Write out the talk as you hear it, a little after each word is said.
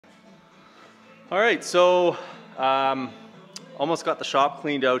All right, so almost got the shop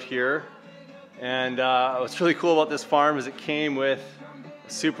cleaned out here, and what's really cool about this farm is it came with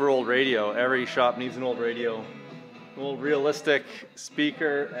a super old radio. Every shop needs an old radio, an old realistic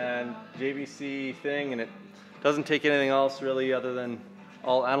speaker and JVC thing, and it doesn't take anything else really other than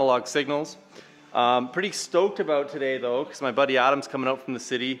all analog signals. Pretty stoked about today though, because my buddy Adam's coming out from the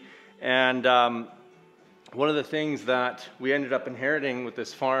city, and one of the things that we ended up inheriting with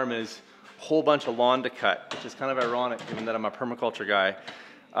this farm is whole bunch of lawn to cut, which is kind of ironic given that I'm a permaculture guy.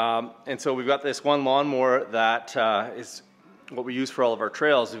 And so we've got this one lawnmower that is what we use for all of our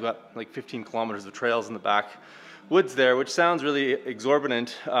trails. We've got like 15 kilometers of trails in the backwoods there, which sounds really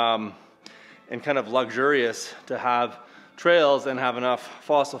exorbitant and kind of luxurious to have trails and have enough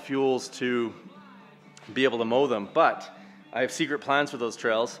fossil fuels to be able to mow them. But I have secret plans for those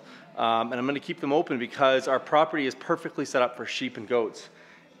trails, and I'm going to keep them open because our property is perfectly set up for sheep and goats.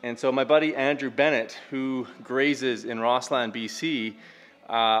 And so my buddy Andrew Bennett, who grazes in Rossland, BC,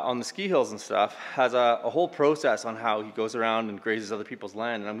 on the ski hills and stuff, has a whole process on how he goes around and grazes other people's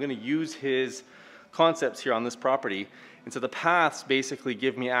land. And I'm going to use his concepts here on this property. And so the paths basically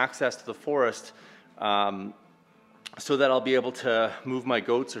give me access to the forest so that I'll be able to move my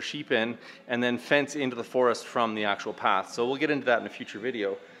goats or sheep in and then fence into the forest from the actual path. So we'll get into that in a future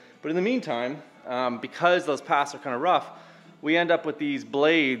video. But in the meantime, because those paths are kind of rough, we end up with these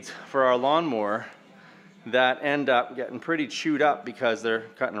blades for our lawnmower that end up getting pretty chewed up because they're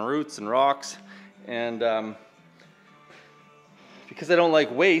cutting roots and rocks. And because I don't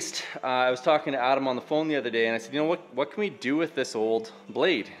like waste, I was talking to Adam on the phone the other day, and I said, you know, what can we do with this old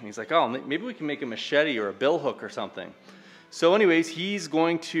blade? And he's like, oh, maybe we can make a machete or a bill hook or something. So anyways, he's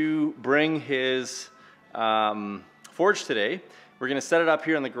going to bring his forge today. We're going to set it up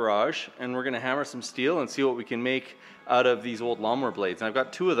here in the garage, and we're going to hammer some steel and see what we can make out of these old lawnmower blades. And I've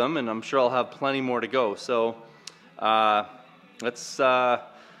got 2 of them, and I'm sure I'll have plenty more to go. So let's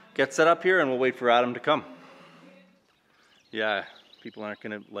get set up here, and we'll wait for Adam to come. Yeah, people aren't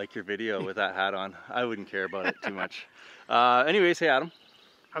going to like your video with that hat on. I wouldn't care about it too much. Anyways, hey Adam.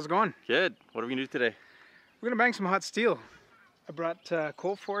 How's it going? Good. What are we going to do today? We're going to bang some hot steel. I brought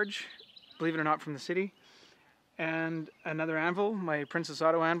coal forge, believe it or not, from the city, and another anvil, my Princess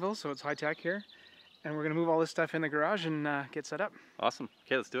Auto anvil, so it's high tech here. And we're going to move all this stuff in the garage and get set up. Awesome.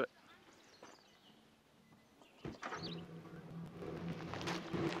 Okay, let's do it.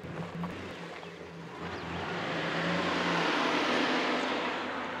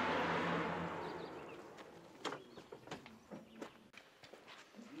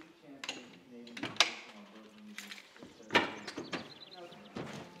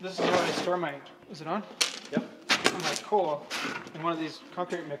 This is where I store my, is it on? Yep. My coal in one of these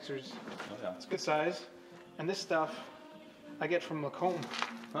concrete mixers. Oh, yeah. It's good size. And this stuff I get from Macomb.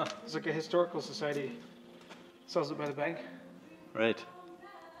 Huh. It's like a historical society. Sells it by the bank. Right.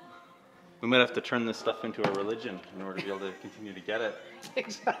 We might have to turn this stuff into a religion in order to be able to continue to get it.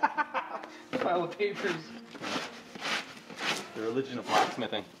 Exactly. File of papers. The religion of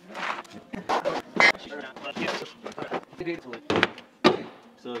blacksmithing.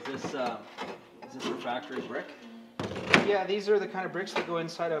 So is this refractory brick? Yeah, these are the kind of bricks that go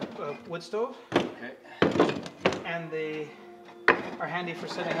inside a wood stove. Okay. And they are handy for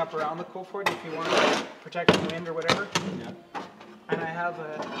setting up around the coal forge if you want to protect from wind or whatever. Yeah. And I have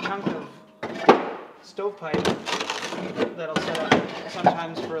a chunk of stovepipe that I'll set up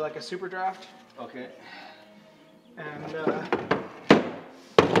sometimes for like a super draft. Okay. And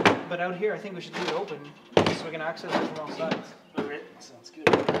but out here I think we should leave it open so we can access it from all sides. Okay, sounds good.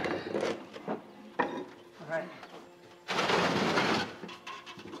 All right.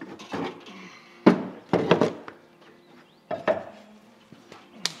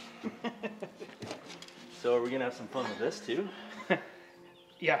 So are we gonna have some fun with this too?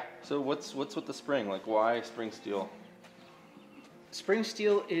 Yeah. So what's with the spring? Like, why spring steel? Spring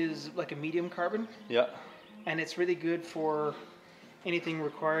steel is like a medium carbon. Yeah. And it's really good for anything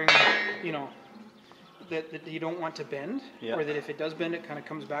requiring, you know, that you don't want to bend, yeah. Or that if it does bend, it kind of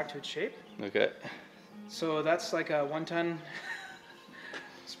comes back to its shape. Okay. So that's like a 1-ton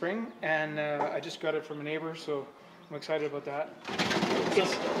spring, and I just got it from a neighbor, so I'm excited about that.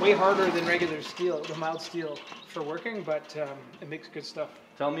 It's way harder than regular steel, the mild steel, for working, but it makes good stuff.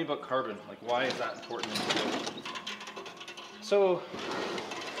 Tell me about carbon. Like, why is that important in steel? So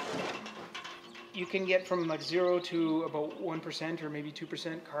you can get from like 0 to about 1% or maybe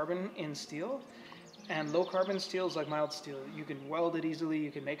 2% carbon in steel. And low carbon steel is like mild steel. You can weld it easily,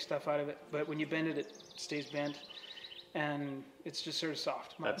 you can make stuff out of it, but when you bend it, it stays bent. And it's just sort of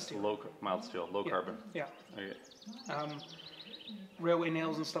soft, mild That's steel. mild steel, low carbon. Yeah. Okay. railway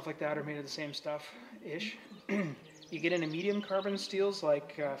nails and stuff like that are made of the same stuff-ish. You get into medium carbon steels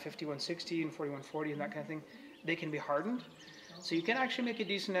like 5160 and 4140 and that kind of thing. They can be hardened. So you can actually make a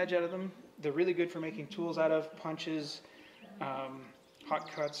decent edge out of them. They're really good for making tools out of, punches,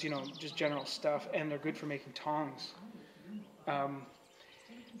 hot cuts, you know, just general stuff. And they're good for making tongs.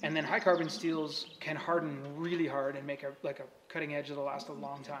 And then high carbon steels can harden really hard and make a cutting edge that'll last a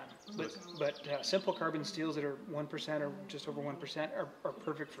long time. But simple carbon steels that are 1% or just over 1% are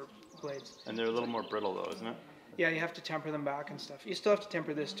perfect for blades. And they're a little more brittle though, isn't it? Yeah, you have to temper them back and stuff. You still have to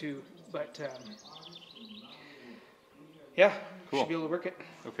temper this too, but yeah, cool. Should be able to work it.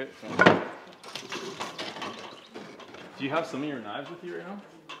 Okay. Do you have some of your knives with you right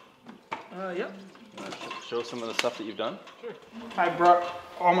now? Yep. Show some of the stuff that you've done? Sure. I brought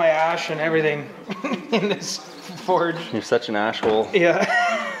all my ash and everything in this forge. You're such an ash hole. Yeah.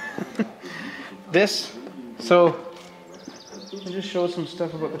 So I'll just show some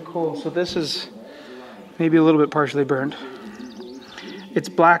stuff about the coal. So this is maybe a little bit partially burned. It's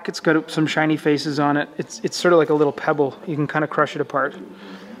black, it's got some shiny faces on it. It's sort of like a little pebble. You can kind of crush it apart.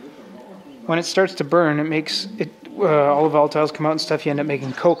 When it starts to burn, it makes it all the volatiles come out and stuff. You end up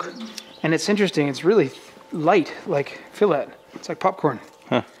making coke. And it's interesting, it's really light, like fillet. It's like popcorn.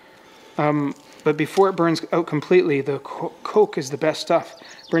 Huh. But before it burns out completely, the coke is the best stuff.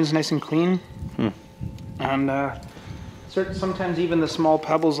 Burns nice and clean. And sometimes even the small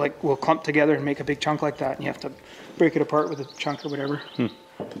pebbles will clump together and make a big chunk like that. And you have to break it apart with a chunk or whatever. The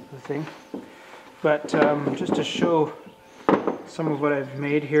thing. But just to show some of what I've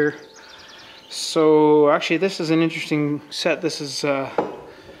made here. So actually this is an interesting set. This is...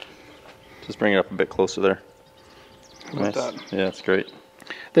 Just bring it up a bit closer there. Nice. That? Yeah, it's great.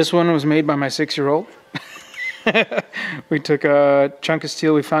 This one was made by my 6-year-old. We took a chunk of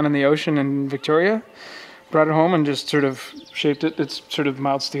steel we found in the ocean in Victoria, brought it home and just sort of shaped it. It's sort of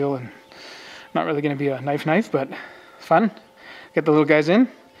mild steel and not really going to be a knife, but fun. Get the little guys in.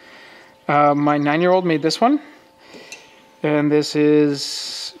 My 9-year-old made this one. And this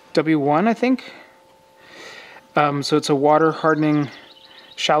is W1, I think. So it's a water hardening,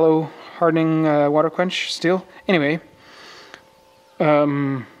 shallow hardening water quench steel. Anyway,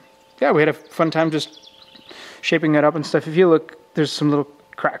 yeah, we had a fun time just shaping it up and stuff. If you look, there's some little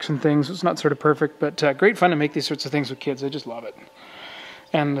cracks and things. It's not sort of perfect, but great fun to make these sorts of things with kids. I just love it.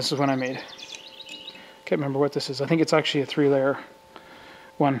 And this is one I made. Can't remember what this is. I think it's actually a 3-layer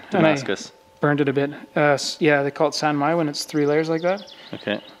one. Damascus. And I burned it a bit. Yeah, they call it sanmai when it's 3 layers like that.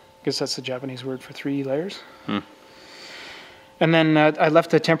 Okay. I guess that's the Japanese word for 3 layers. And then I left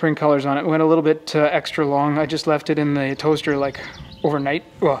the tempering colors on it. It went a little bit extra long. I just left it in the toaster like overnight.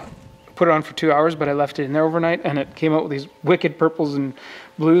 Well, put it on for 2 hours, but I left it in there overnight, and it came out with these wicked purples and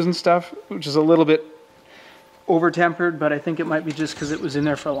blues and stuff, which is a little bit over tempered, but I think it might be just because it was in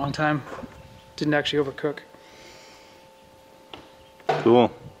there for a long time. Didn't actually overcook.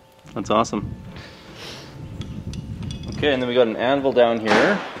 Cool. That's awesome. Okay, and then we got an anvil down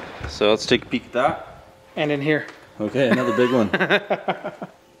here. So let's take a peek at that. And in here. Okay, another big one.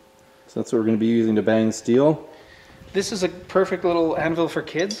 So that's what we're going to be using to bang steel. This is a perfect little anvil for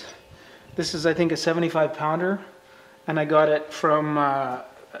kids. This is, I think, a 75-pounder, and I got it from a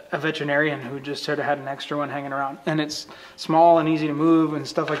veterinarian who just sort of had an extra one hanging around. And it's small and easy to move and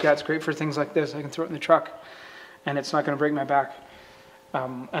stuff like that. It's great for things like this. I can throw it in the truck, and it's not going to break my back.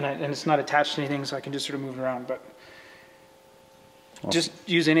 And it's not attached to anything, so I can just sort of move it around. But awesome. Just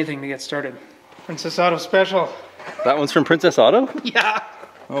use anything to get started. Princess Auto Special. That one's from Princess Auto? Yeah.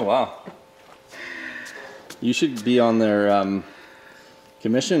 Oh, wow. You should be on their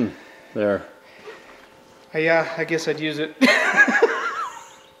commission there. Yeah, I guess I'd use it.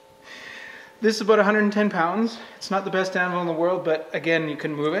 This is about 110 pounds. It's not the best anvil in the world, but again, you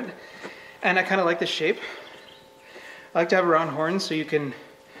can move it. And I kind of like the shape. I like to have round horns so you can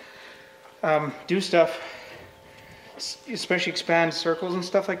do stuff, especially expand circles and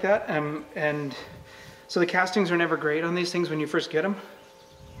stuff like that. And so the castings are never great on these things when you first get them.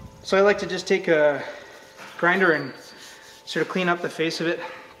 So I like to just take a grinder and sort of clean up the face of it.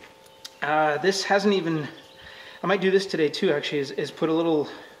 This hasn't even, I might do this today too actually, is put a little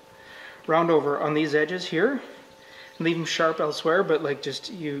round over on these edges here and leave them sharp elsewhere, but like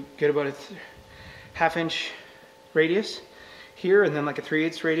just you get about a half-inch radius here and then like a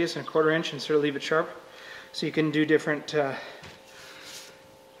 3/8 radius and a 1/4 inch and sort of leave it sharp so you can do different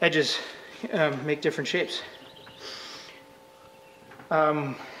edges, make different shapes.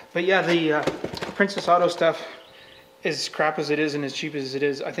 But yeah, the Princess Auto stuff, as crap as it is and as cheap as it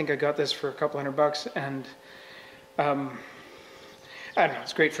is, I think I got this for a couple $100 and I don't know,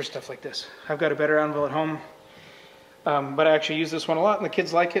 it's great for stuff like this. I've got a better anvil at home. But I actually use this one a lot, and the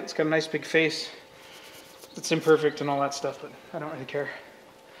kids like it. It's got a nice big face. It's imperfect and all that stuff, but I don't really care.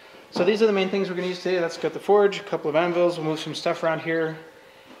 So these are the main things we're going to use today. That's got the forge, a couple of anvils. We'll move some stuff around here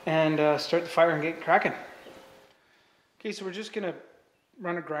and start the fire and get cracking. Okay, so we're just going to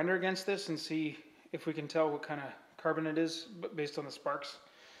run a grinder against this and see if we can tell what kind of carbon it is based on the sparks.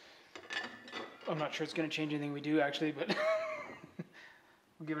 I'm not sure it's going to change anything we do actually, but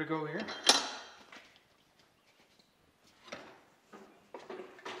we'll give it a go here.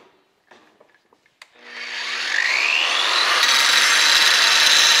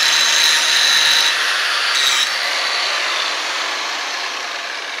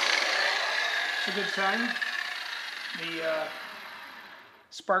 It's a good sign. The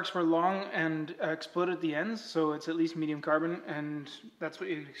sparks were long and exploded at the ends, so it's at least medium carbon, and that's what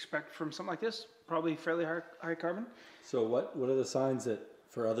you'd expect from something like this. Probably fairly high carbon. So what are the signs that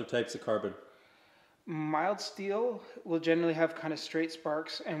for other types of carbon? Mild steel will generally have kind of straight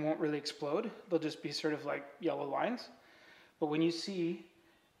sparks and won't really explode. They'll just be sort of like yellow lines. But when you see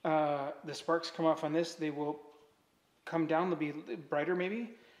the sparks come off on this, they will come down, they'll be brighter maybe,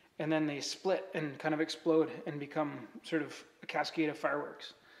 and then they split and kind of explode and become sort of a cascade of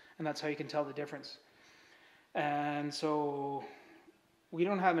fireworks. And that's how you can tell the difference. And so we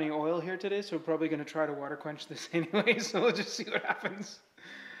don't have any oil here today, so we're probably going to try to water quench this anyway, so we'll just see what happens.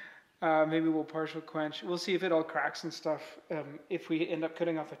 Maybe we'll partial quench. We'll see if it all cracks and stuff. If we end up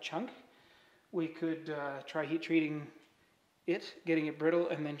cutting off a chunk, we could try heat treating it, getting it brittle,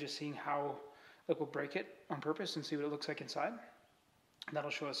 and then just seeing how, like, we'll break it on purpose and see what it looks like inside. And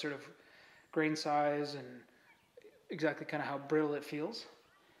that'll show us sort of grain size and exactly kind of how brittle it feels.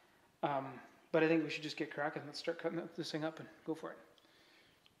 But I think we should just get cracking. Let's start cutting this thing up and go for it.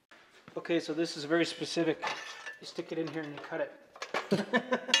 Okay, so this is very specific. You stick it in here and you cut it.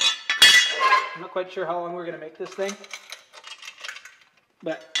 I'm not quite sure how long we're going to make this thing.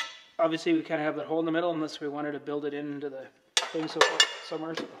 But obviously we kind of have that hole in the middle unless we wanted to build it into the thing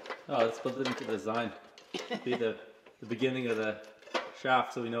somewhere. So. Oh, let's build it into the design. Be the beginning of the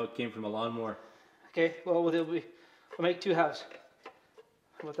shaft so we know it came from a lawnmower. Okay, well we'll make two halves.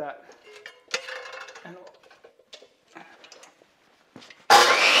 How about that? And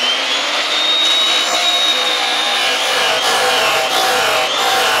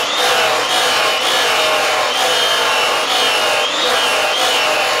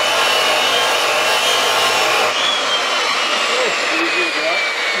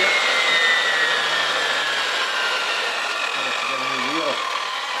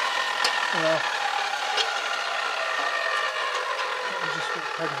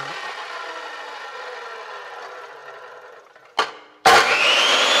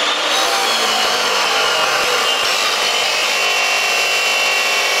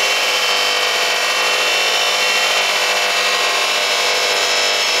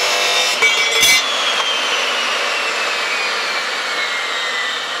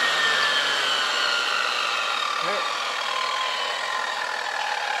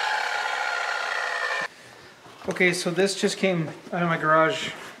okay, so this just came out of my garage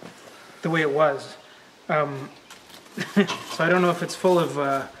the way it was. So I don't know if it's full of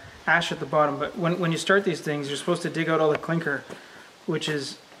ash at the bottom, but when you start these things, you're supposed to dig out all the clinker, which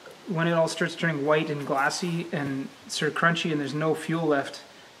is when it all starts turning white and glassy and sort of crunchy and there's no fuel left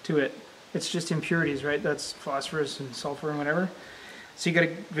to it. It's just impurities, right? That's phosphorus and sulfur and whatever. So you got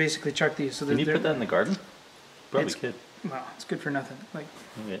to basically chuck these. So can you put that in the garden? Probably could. Well, it's good for nothing. Like,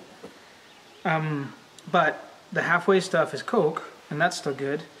 okay. But the halfway stuff is coke, and that's still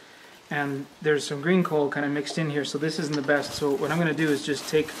good. And there's some green coal kind of mixed in here, so this isn't the best. So what I'm going to do is just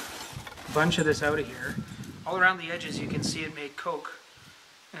take a bunch of this out of here. All around the edges you can see it made coke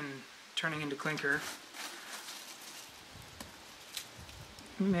and turning into clinker.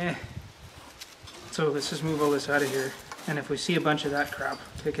 Meh. So let's just move all this out of here. And if we see a bunch of that crap,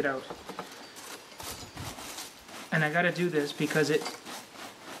 take it out. And I got to do this because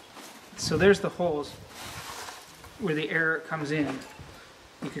so there's the holes where the air comes in.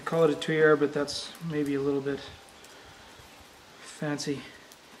 You could call it a tuyere, but that's maybe a little bit fancy.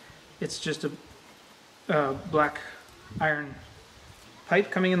 It's just a black iron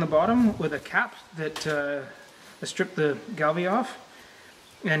pipe coming in the bottom with a cap that I stripped the galvy off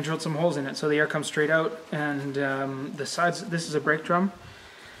and drilled some holes in it so the air comes straight out. And the sides, this is a brake drum,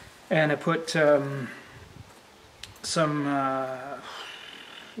 and I put some,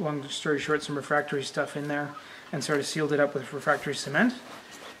 long story short, some refractory stuff in there and sort of sealed it up with refractory cement.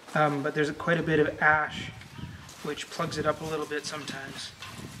 But there's quite a bit of ash which plugs it up a little bit sometimes.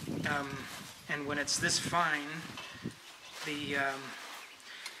 And when it's this fine,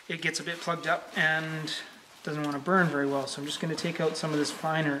 it gets a bit plugged up and doesn't want to burn very well. So I'm just going to take out some of this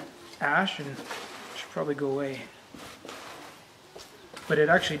finer ash and it should probably go away. But it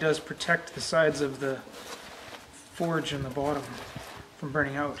actually does protect the sides of the forge in the bottom from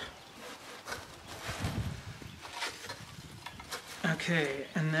burning out. Okay,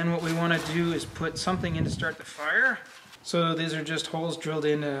 and then what we want to do is put something in to start the fire. So these are just holes drilled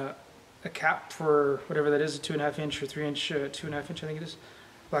in a cap for whatever that is, a 2.5 inch or 3 inch, 2.5 inch I think it is,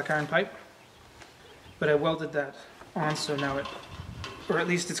 black iron pipe. But I welded that on so now it, or at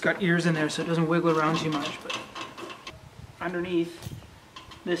least it's got ears in there so it doesn't wiggle around too much. But underneath,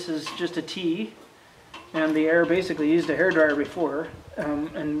 this is just a T, and the air basically used a hairdryer before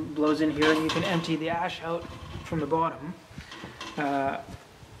and blows in here, and you can empty the ash out from the bottom.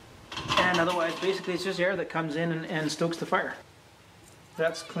 And otherwise, basically it's just air that comes in and stokes the fire.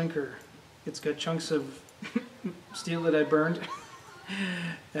 That's clinker. It's got chunks of steel that I burned,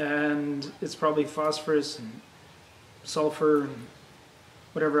 and it's probably phosphorus and sulfur and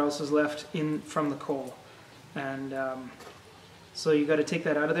whatever else is left in from the coal. And so you got to take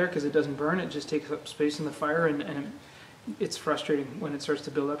that out of there because it doesn't burn. It just takes up space in the fire, and it's frustrating when it starts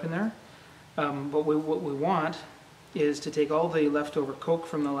to build up in there. But what we want is to take all the leftover coke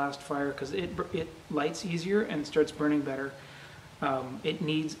from the last fire because it lights easier and starts burning better. It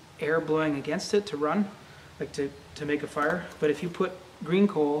needs air blowing against it to run, like to make a fire. But if you put green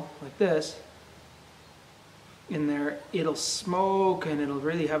coal like this in there, it'll smoke and it'll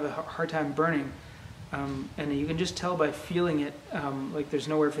really have a hard time burning. And you can just tell by feeling it, like there's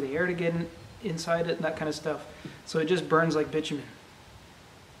nowhere for the air to get inside it and that kind of stuff. So it just burns like bitumen.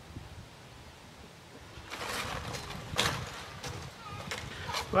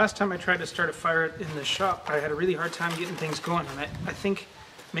 Last time I tried to start a fire in the shop, I had a really hard time getting things going, and I think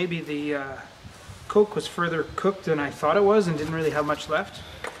maybe the coke was further cooked than I thought it was and didn't really have much left.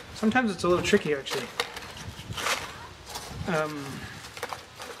 Sometimes it's a little tricky actually.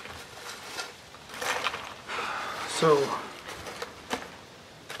 So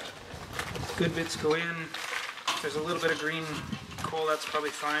good bits go in. There's a little bit of green coal, that's probably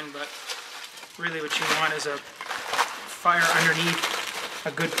fine, but really what you want is a fire underneath a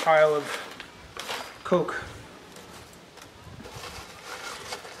good pile of coke,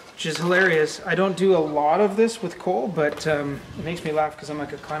 which is hilarious. I don't do a lot of this with coal, but it makes me laugh because I'm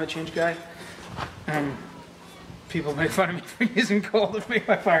like a climate change guy. People make fun of me for using coal to make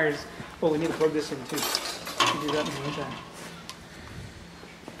my fires. Oh, we need to plug this in too. We'll do that in the meantime.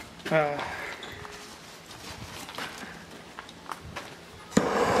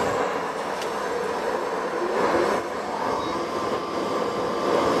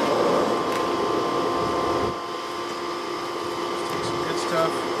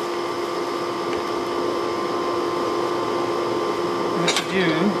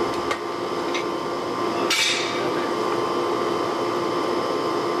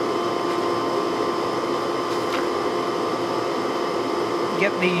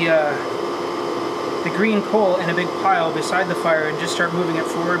 Get the green coal in a big pile beside the fire and just start moving it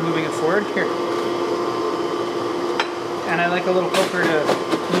forward here. And I like a little poker to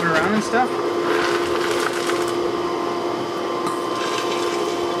move it around and stuff.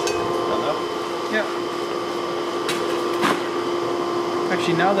 Yeah.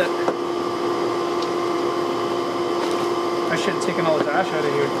 Actually, now that I should have taken all the ash out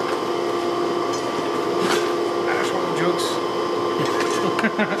of here. Ash hole jokes.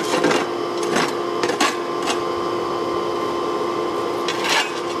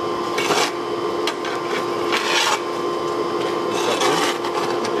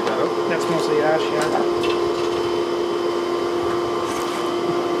 That's mostly ash, yeah.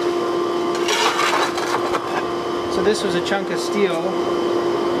 So this was a chunk of steel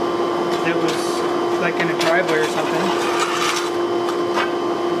that was like in a driveway or something.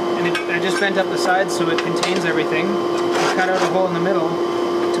 And I just bent up the sides so it contains everything. I cut out a hole in the middle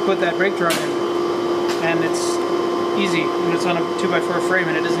to put that brake drum in. And it's easy when it's on a 2x4 frame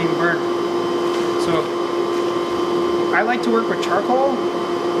and it doesn't even burn. So I like to work with charcoal,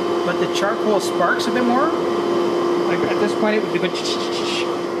 but the charcoal sparks a bit more. Like at this point it would go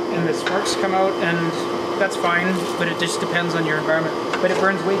and the sparks come out, and that's fine, but it just depends on your environment. But it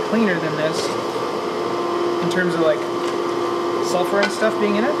burns way cleaner than this in terms of like sulfur and stuff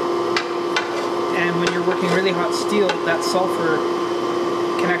being in it. And when you're working really hot steel, that sulfur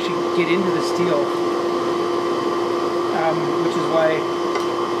can actually get into the steel, which is why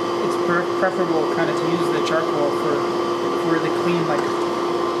it's preferable kind of to use the charcoal for really clean, like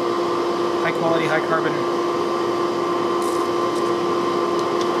high quality, high carbon.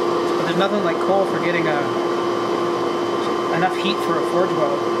 But there's nothing like coal for getting enough heat for a forge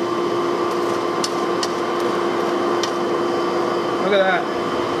weld. Look at that.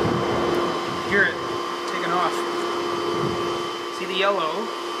 Hear it taking off. See the yellow?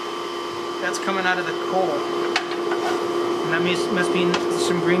 That's coming out of the coal. And that must be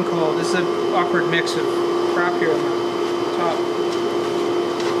some green coal. This is an awkward mix of crap here on the top.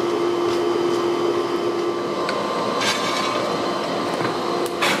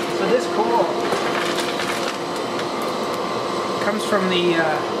 So this coal comes from the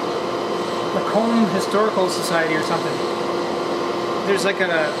Macomb Historical Society or something. There's like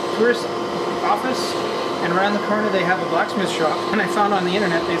a tourist office, and around the corner they have a blacksmith shop. And I found on the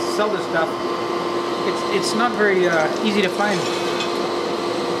internet they sell this stuff. It's not very easy to find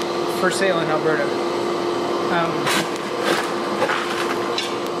for sale in Alberta.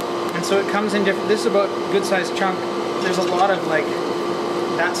 And so it comes in different. This is about a good sized chunk. There's a lot of like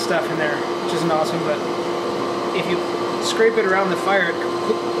that stuff in there, which isn't awesome. But if you scrape it around the fire, it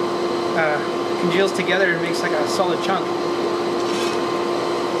congeals together and makes like a solid chunk.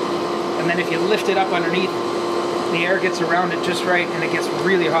 And then if you lift it up underneath, the air gets around it just right and it gets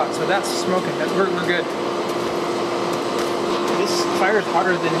really hot. So that's smoking. We're good. This fire is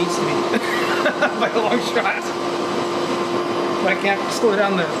hotter than it needs to be by a long shot. But I can't slow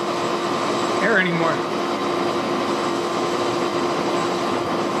down the air anymore.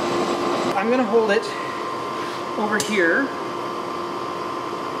 I'm going to hold it over here.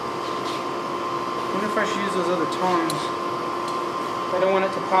 I wonder if I should use those other tongs. I don't want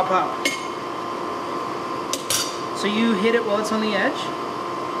it to pop up. So you hit it while it's on the edge,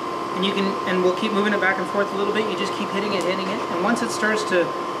 and you can, and we'll keep moving it back and forth a little bit. You just keep hitting it, and once it starts to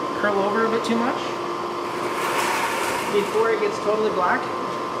curl over a bit too much, before it gets totally black,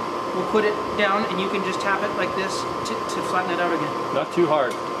 we'll put it down, and you can just tap it like this to flatten it out again. Not too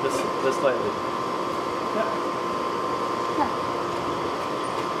hard, this lightly. Yeah.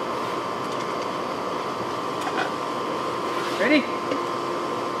 Ready?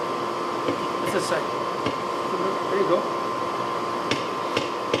 What's this side? There you go.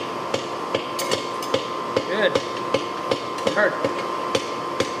 Good. Hard.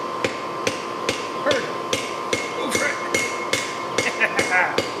 Hard. Go for it.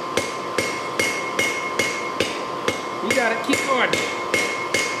 You got it. Keep going.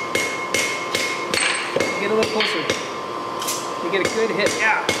 Get a little closer. You get a good hit.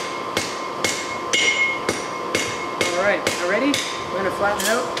 Yeah. Alright, now ready? We're going to flatten it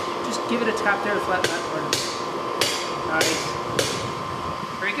out. Just give it a tap there to flatten that part. Nice.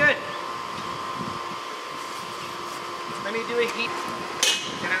 Very good. Let me do a heat.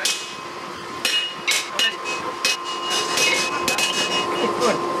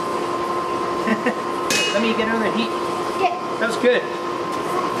 Good. Let me get another heat. Okay. That was good.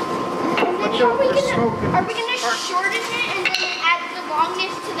 And then are we gonna shorten it and then add the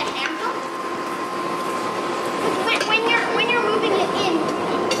longness to the handle? When you're moving it in,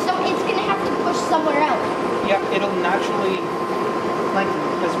 so it's gonna have to push somewhere else. Yeah, it'll naturally lengthen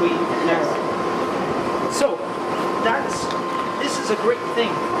as we narrow. So this is a great thing.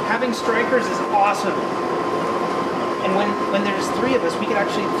 Having strikers is awesome. And when there's three of us, we can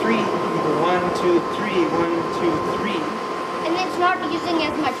actually go 1, 2, 3, 1, 2, 3. And it's not using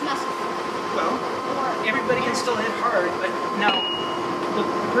as much muscle. Well, everybody can still hit hard, but now the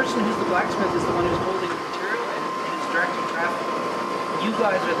person who's the blacksmith is the one who's holding the material and is directing traffic. You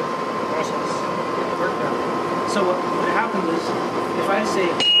guys are the process, get the work done. So what happens is, if I say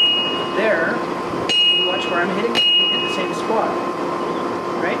there, you watch where I'm hitting, you hit the same spot,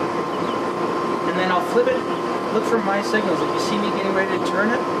 right? And then I'll flip it, look for my signals. If you see me getting ready to turn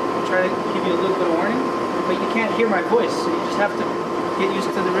it, I'll try to give you a little bit of warning, but you can't hear my voice, so you just have to get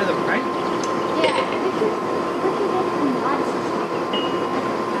used to the rhythm, right? Yeah.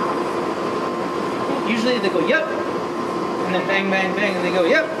 Usually they go, yep, and then bang, bang, bang, and they go,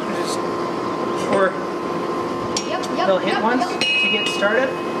 yep, or they'll hit once to get started,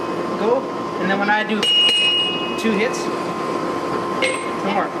 go, and then when I do 2 hits,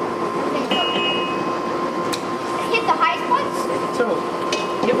 no more. Hit the high spots? So,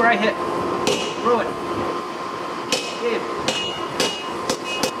 hit where I hit, throw it. Gabe.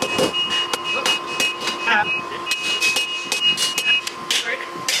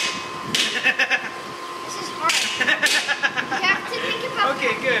 This is hard. You have to think about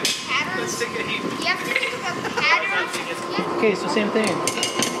Okay, good. patterns. Let's take a heat. You have to think about the patterns. Yeah. Okay, so same thing. Here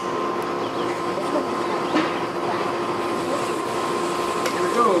we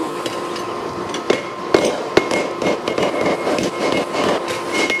go.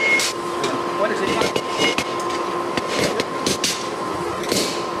 What is it?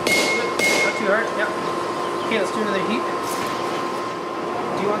 Not too hard? Yep. Okay, let's do another heat.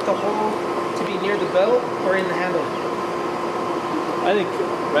 Do you want the hole to be near the bell or in the handle? I think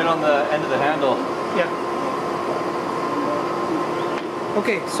right on the end of the handle. Yeah.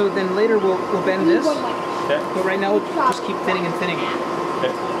 Okay, so then later we'll bend this. Okay. But right now we'll just keep thinning and thinning.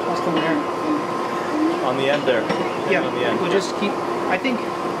 Okay. Let's come here. On the end there. Yeah. On the end. We'll just keep. I think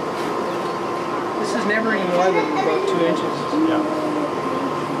this is never any more than about 2 inches. Yeah.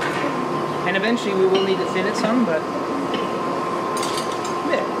 And eventually we will need to thin it some, but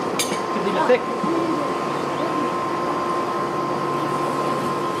yeah, could leave it thick.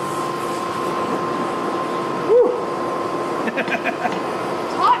 Woo!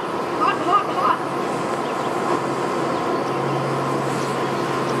 It's hot, hot, hot, hot.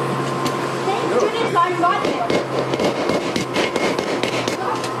 Thank goodness I'm not there.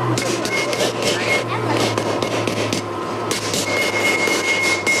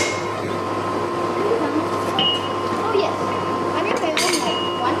 Oh yes, I'm in my own like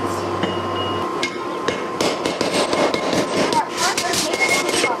once.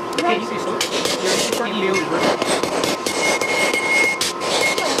 Okay, you see, so you're me over.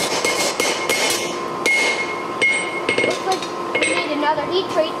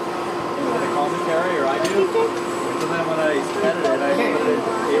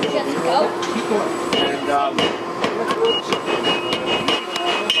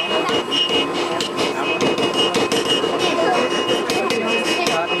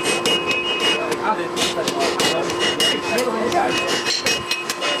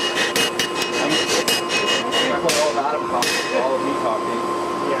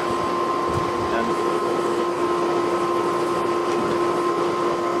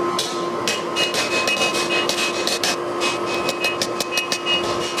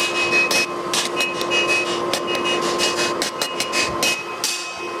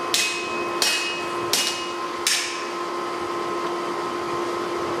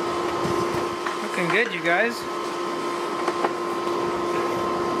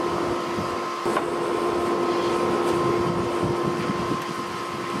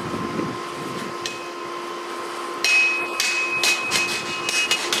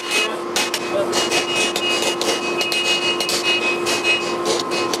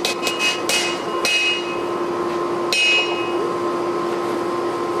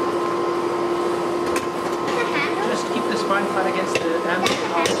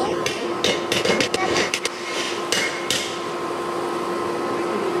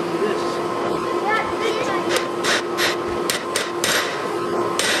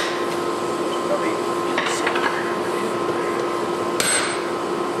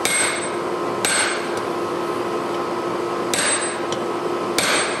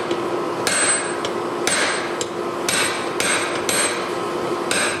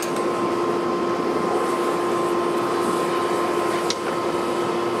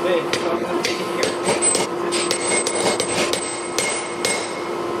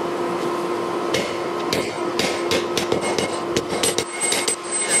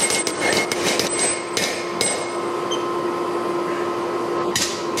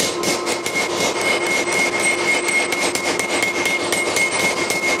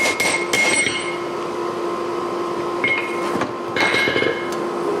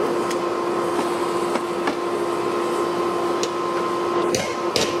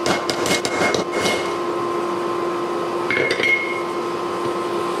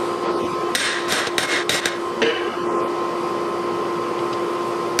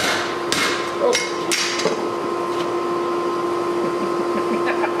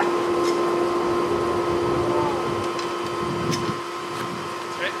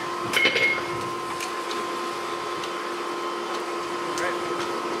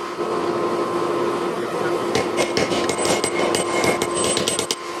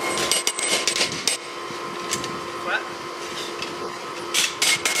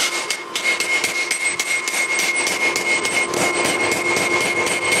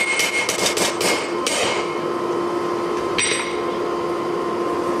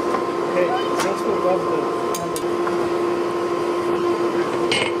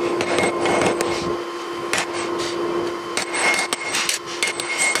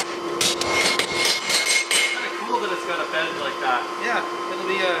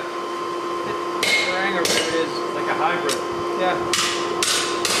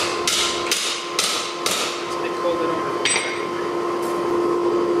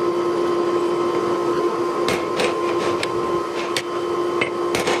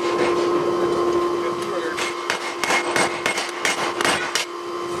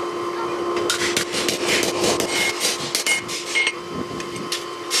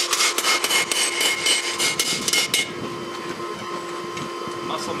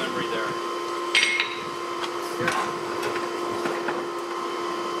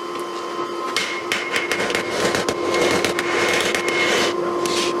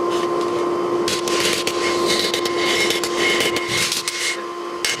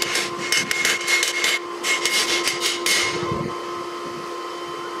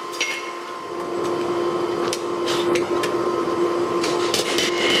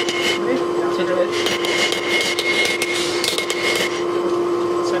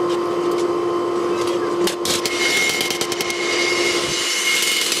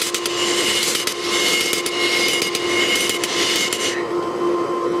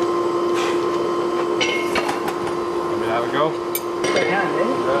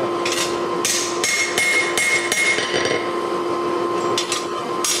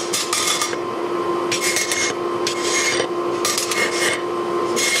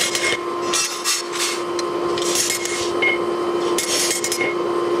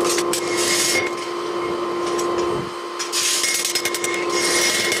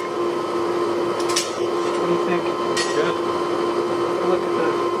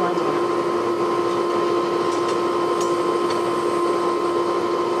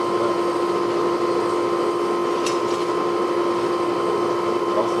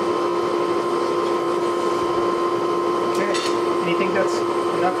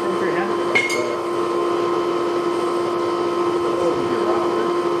 enough room for your hand?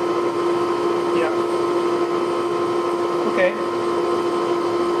 Yeah. Okay.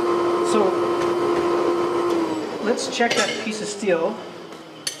 So let's check that piece of steel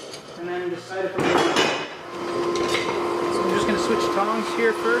and then decide if we're going to. So I'm just going to switch tongs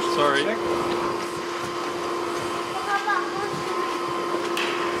here first. Sorry.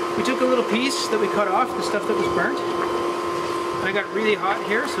 We took a little piece that we cut off, the stuff that was burnt. And I got really hot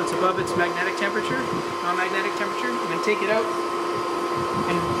here, so it's above its magnetic temperature, non-magnetic temperature. I'm going to take it out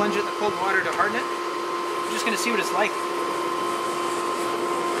and plunge it in the cold water to harden it. I'm just going to see what it's like.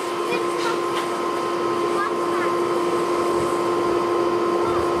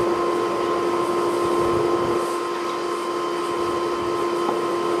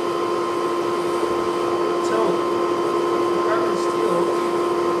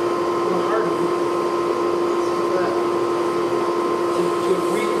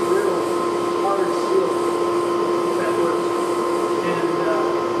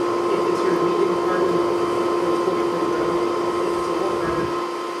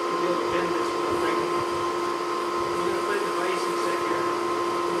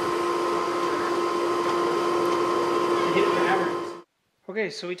 Okay,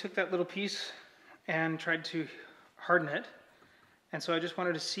 so we took that little piece and tried to harden it. And so I just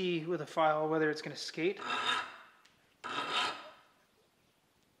wanted to see with a file whether it's going to skate.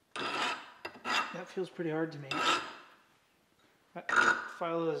 That feels pretty hard to me. That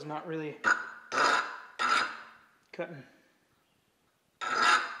file is not really cutting.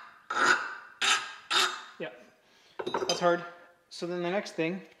 Yeah, that's hard. So then the next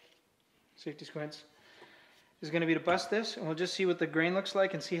thing, safety squints, is going to be to bust this, and we'll just see what the grain looks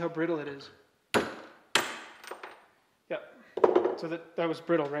like and see how brittle it is. Yeah, so that was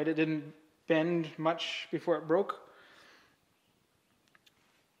brittle, right? It didn't bend much before it broke.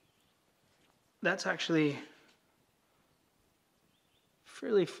 That's actually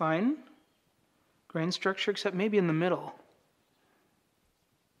fairly fine grain structure, except maybe in the middle.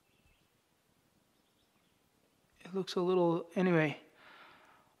 It looks a little, anyway.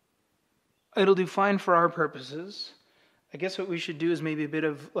 It'll do fine for our purposes. I guess what we should do is maybe a bit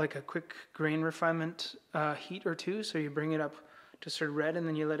of like a quick grain refinement heat or two. So you bring it up to sort of red and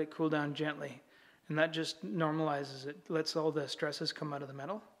then you let it cool down gently. And that just normalizes it, lets all the stresses come out of the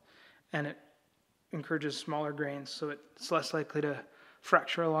metal. And it encourages smaller grains so it's less likely to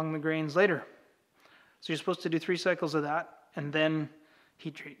fracture along the grains later. So you're supposed to do 3 cycles of that and then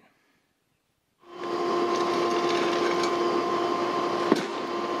heat treat.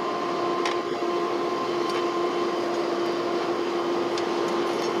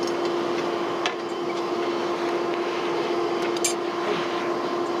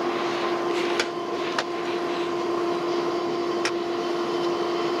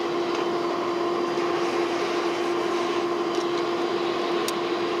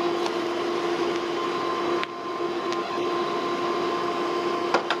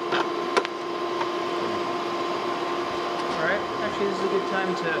 This is a good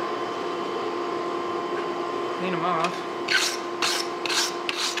time to clean them off.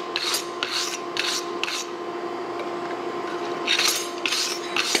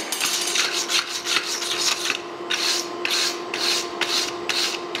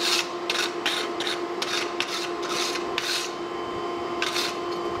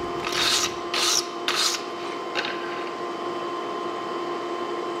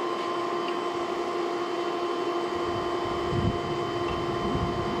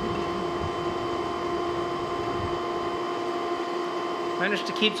 Managed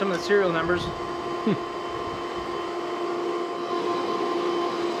to keep some of the serial numbers. So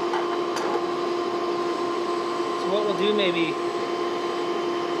what we'll do maybe,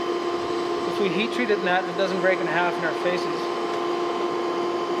 if we heat treat it and that, it doesn't break in half in our faces,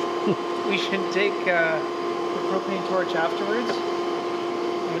 we should take the propane torch afterwards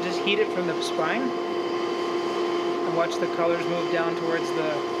and we'll just heat it from the spine and watch the colors move down towards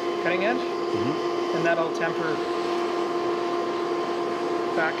the cutting edge, and that'll temper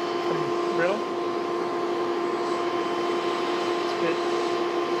back from brittle. It's a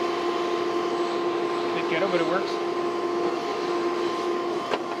bit ghetto, but it works.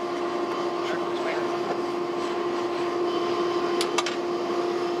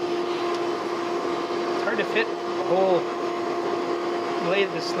 It's hard to fit a whole blade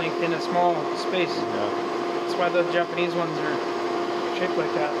this length in a small space. Yeah. That's why the Japanese ones are shaped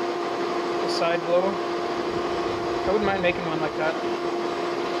like that. The side blow. I wouldn't mind making one like that.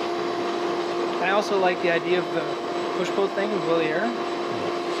 I also like the idea of the push-pull thing with Willie Air.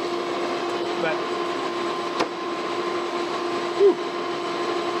 But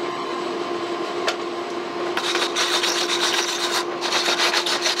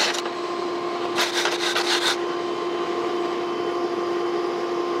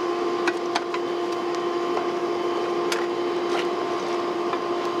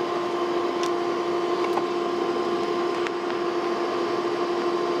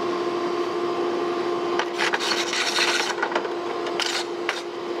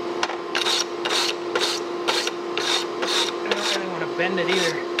bend it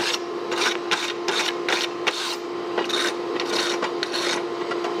either.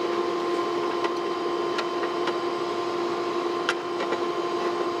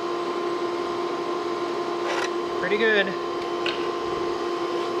 Pretty good.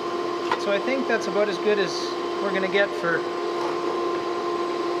 So I think that's about as good as we're gonna get for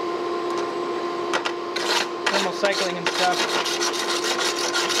thermal cycling and stuff.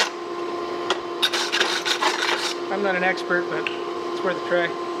 I'm not an expert, but it's worth a try.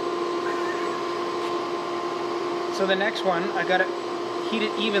 So the next one, I gotta heat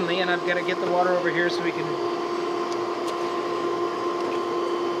it evenly, and I've gotta get the water over here so we can.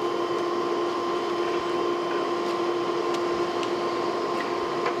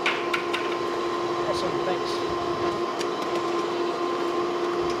 Awesome, thanks.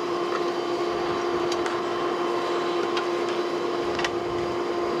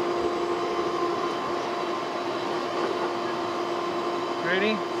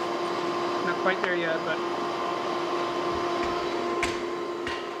 Ready? Not quite there yet, but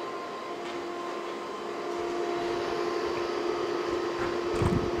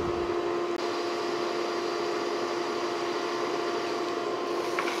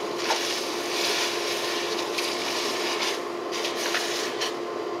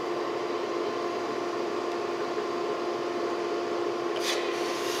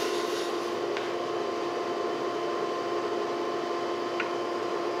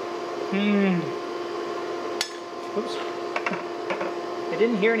oops. I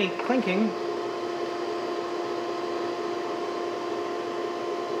didn't hear any clinking.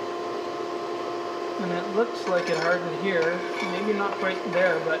 And it looks like it hardened here. Maybe not quite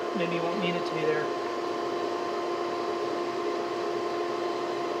there, but maybe you won't need it to be there.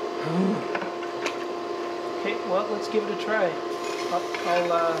 Okay, well, let's give it a try.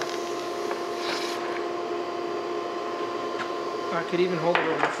 I could even hold it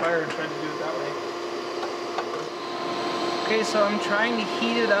over the fire and try to do it that way. Okay, so I'm trying to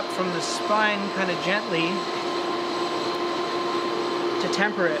heat it up from the spine kind of gently to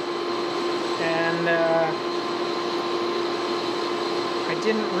temper it. And I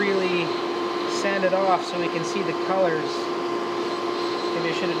didn't really sand it off so we can see the colors. Maybe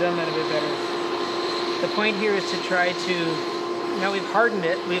I should have done that a bit better. The point here is to try to, now we've hardened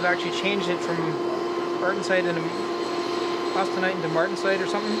it, we've actually changed it from martensite into austenite into martensite or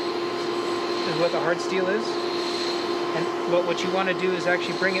something, is what the hard steel is. But what you want to do is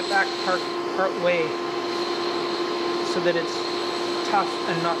actually bring it back part way so that it's tough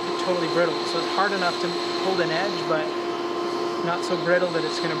and not totally brittle. So it's hard enough to hold an edge, but not so brittle that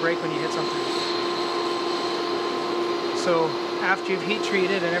it's going to break when you hit something. So after you've heat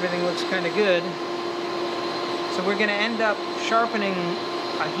treated and everything looks kind of good, so we're going to end up sharpening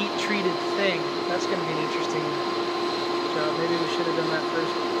a heat treated thing. That's going to be an interesting job. Maybe we should have done that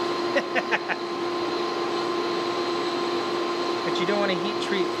first. But you don't want to heat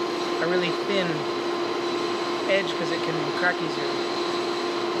treat a really thin edge because it can crack easier.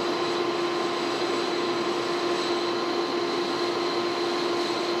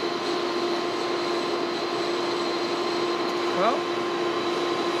 Well,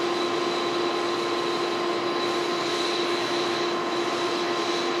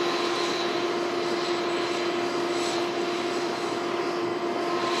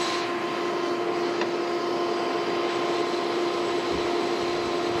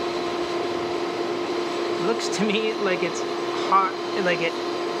 looks to me like it's hot, like it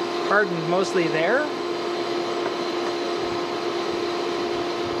hardened mostly there.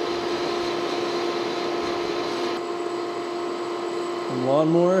 From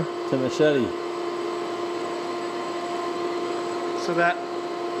Lawnmower to Machete. So that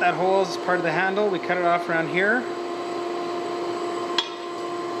hole is part of the handle. We cut it off around here.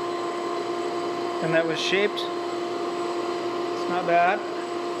 And that was shaped. It's not bad.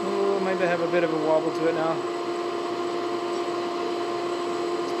 Oh, might have a bit of a wobble to it now.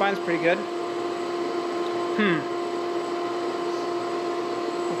 Spine's pretty good.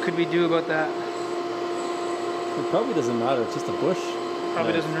 What could we do about that? It probably doesn't matter, it's just a bush.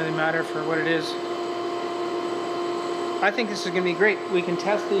 Probably doesn't really matter for what it is. I think this is going to be great. We can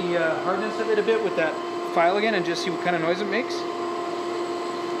test the hardness of it a bit with that file again and just see what kind of noise it makes.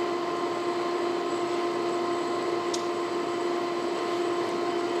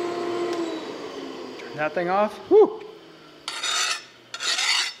 Turn that thing off. Woo!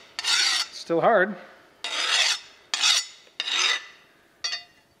 Still hard.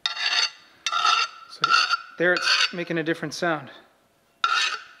 So there it's making a different sound.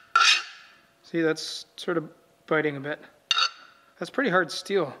 See, that's sort of biting a bit. That's pretty hard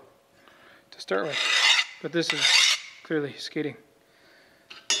steel to start with, but this is clearly skating.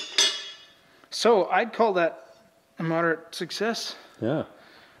 So I'd call that a moderate success. Yeah.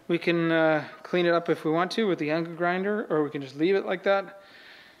 We can clean it up if we want to with the angle grinder, or we can just leave it like that.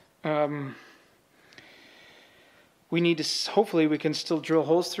 We need to, hopefully we can still drill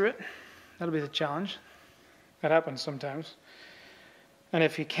holes through it. That'll be the challenge. That happens sometimes. And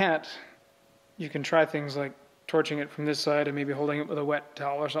if you can't, you can try things like torching it from this side and maybe holding it with a wet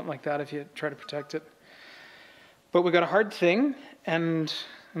towel or something like that if you try to protect it. But we got a hard thing, and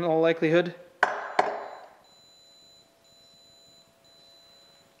in all likelihood,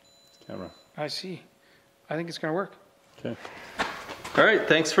 Camera. I see. I think it's going to work. Okay. All right,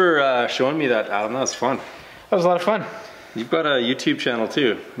 thanks for showing me that, Adam. That was fun. That was a lot of fun. You've got a YouTube channel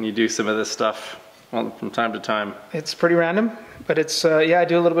too, and you do some of this stuff from time to time. It's pretty random, but it's, yeah, I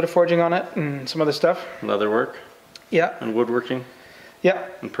do a little bit of forging on it and some other stuff. Leather work. Yeah. And woodworking. Yeah.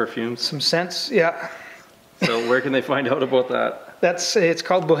 And perfumes. Some scents, yeah. So where can they find out about that? It's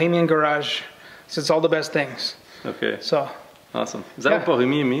called Bohemian Garage. So it's all the best things. Okay. So. Awesome. Is that what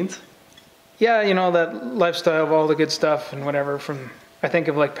Bohemian means? Yeah, you know, that lifestyle of all the good stuff and whatever from, I think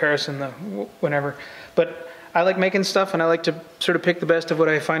of like Paris and the whatever. But I like making stuff, and I like to sort of pick the best of what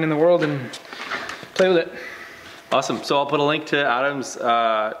I find in the world and play with it. Awesome. So I'll put a link to Adam's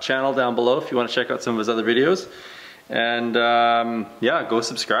channel down below if you want to check out some of his other videos. And yeah, go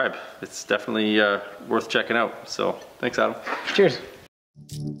subscribe. It's definitely worth checking out. So thanks, Adam. Cheers.